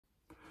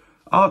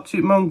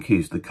Arctic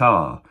Monkeys, The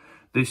Car.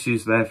 This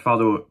is their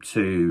follow-up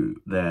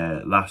to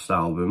their last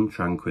album,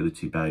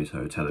 Tranquility Base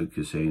Hotel and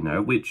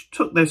Casino, which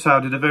took their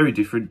sound in a very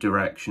different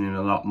direction, in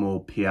a lot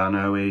more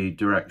piano-y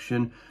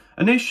direction.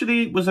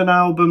 Initially, it was an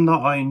album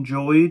that I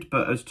enjoyed,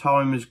 but as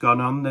time has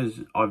gone on,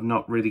 I've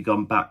not really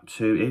gone back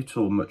to it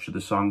or much of the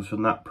songs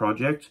from that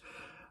project.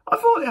 I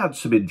thought it had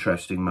some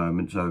interesting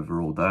moments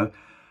overall, though.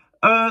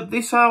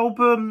 This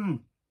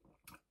album,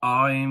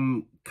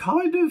 I'm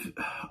kind of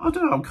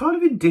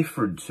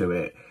indifferent to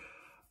it.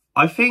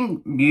 I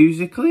think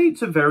musically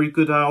it's a very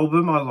good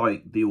album. I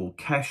like the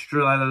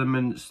orchestral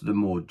elements, the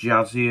more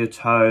jazzier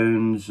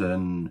tones,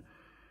 and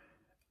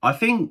I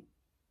think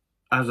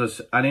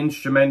and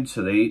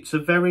instrumentally it's a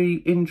very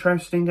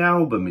interesting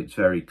album. It's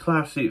very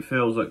classy. It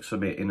feels like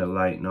something in a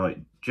late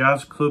night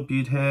jazz club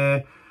you'd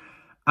hear.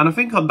 And I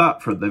think on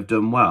that front they've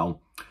done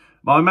well.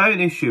 My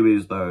main issue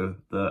is though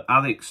that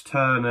Alex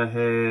Turner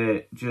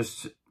here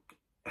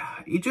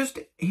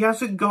he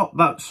hasn't got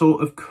that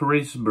sort of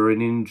charisma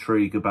and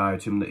intrigue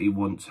about him that he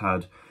once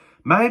had.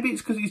 Maybe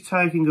it's because he's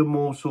taking a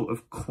more sort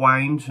of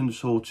quaint and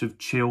sort of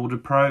chilled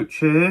approach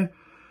here.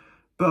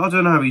 But I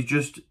don't know,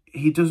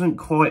 he doesn't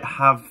quite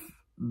have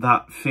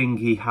that thing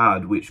he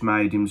had which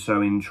made him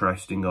so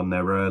interesting on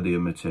their earlier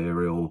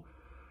material.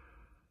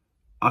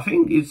 I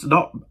think it's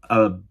not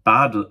a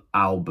bad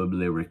album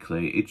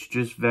lyrically. It's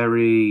just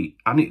very,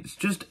 and it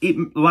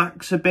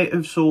lacks a bit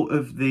of sort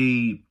of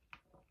the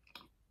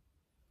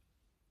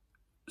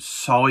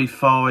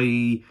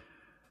sci-fi-esqueness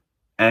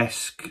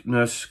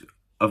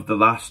of the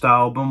last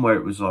album, where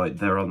it was like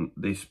they're on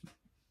this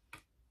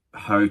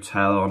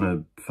hotel on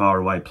a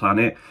faraway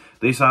planet.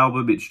 This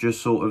album, it's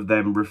just sort of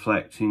them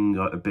reflecting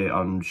like a bit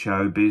on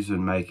showbiz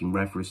and making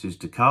references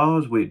to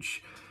cars,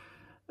 which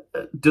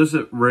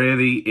doesn't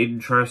really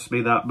interest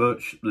me that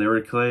much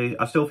lyrically.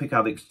 I still think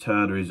Alex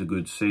Turner is a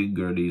good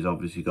singer and he's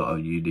obviously got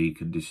a unique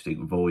and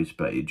distinct voice,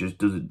 but it just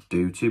doesn't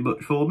do too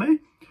much for me.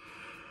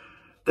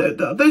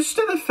 There's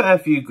still a fair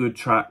few good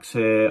tracks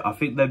here. I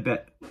think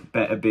Better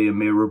Be a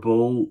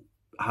Mirrorball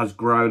has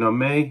grown on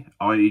me.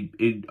 I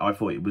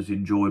thought it was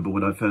enjoyable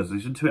when I first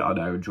listened to it. I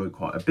now enjoy it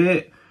quite a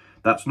bit.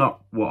 That's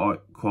not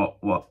quite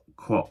what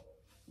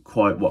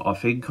I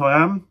think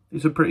I am.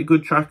 It's a pretty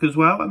good track as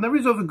well. And there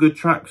is other good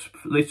tracks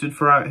listed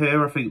throughout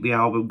here. I think the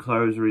album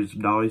closer is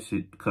nice.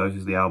 It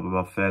closes the album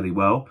off fairly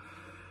well.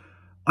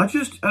 I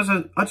just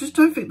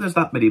don't think there's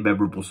that many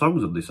memorable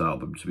songs on this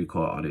album, to be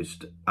quite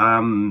honest.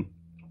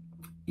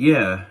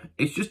 Yeah,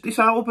 it's just, this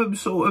album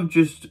sort of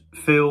just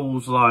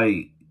feels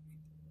like,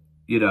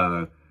 you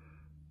know,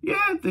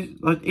 yeah,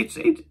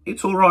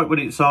 it's all right when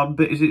it's on,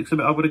 but is it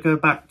something I'm going to go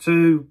back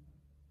to?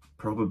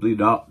 Probably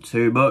not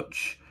too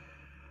much.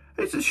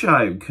 It's a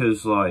shame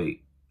because,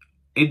 like,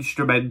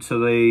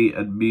 instrumentally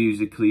and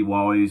musically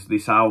wise,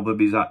 this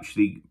album is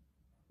actually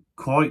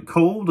quite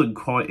cool and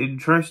quite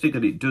interesting,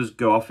 and it does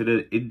go off in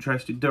an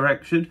interesting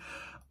direction.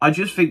 I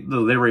just think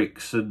the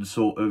lyrics and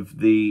sort of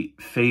the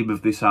theme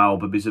of this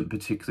album isn't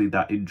particularly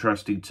that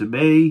interesting to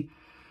me.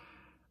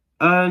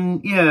 And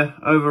yeah,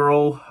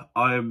 overall,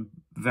 I am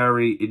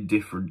very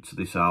indifferent to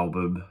this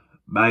album.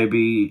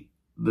 Maybe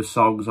the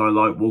songs I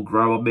like will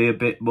grow on me a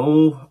bit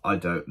more. I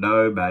don't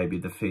know. Maybe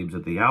the themes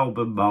of the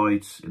album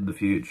might in the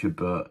future.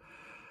 But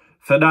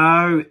for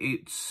now,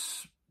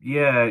 it's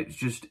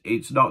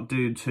not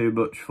doing too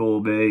much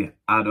for me.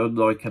 And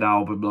unlike an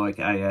album like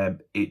AM,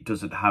 it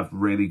doesn't have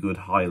really good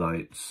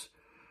highlights.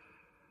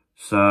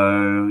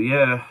 So,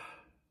 yeah.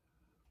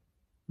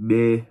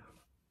 Meh.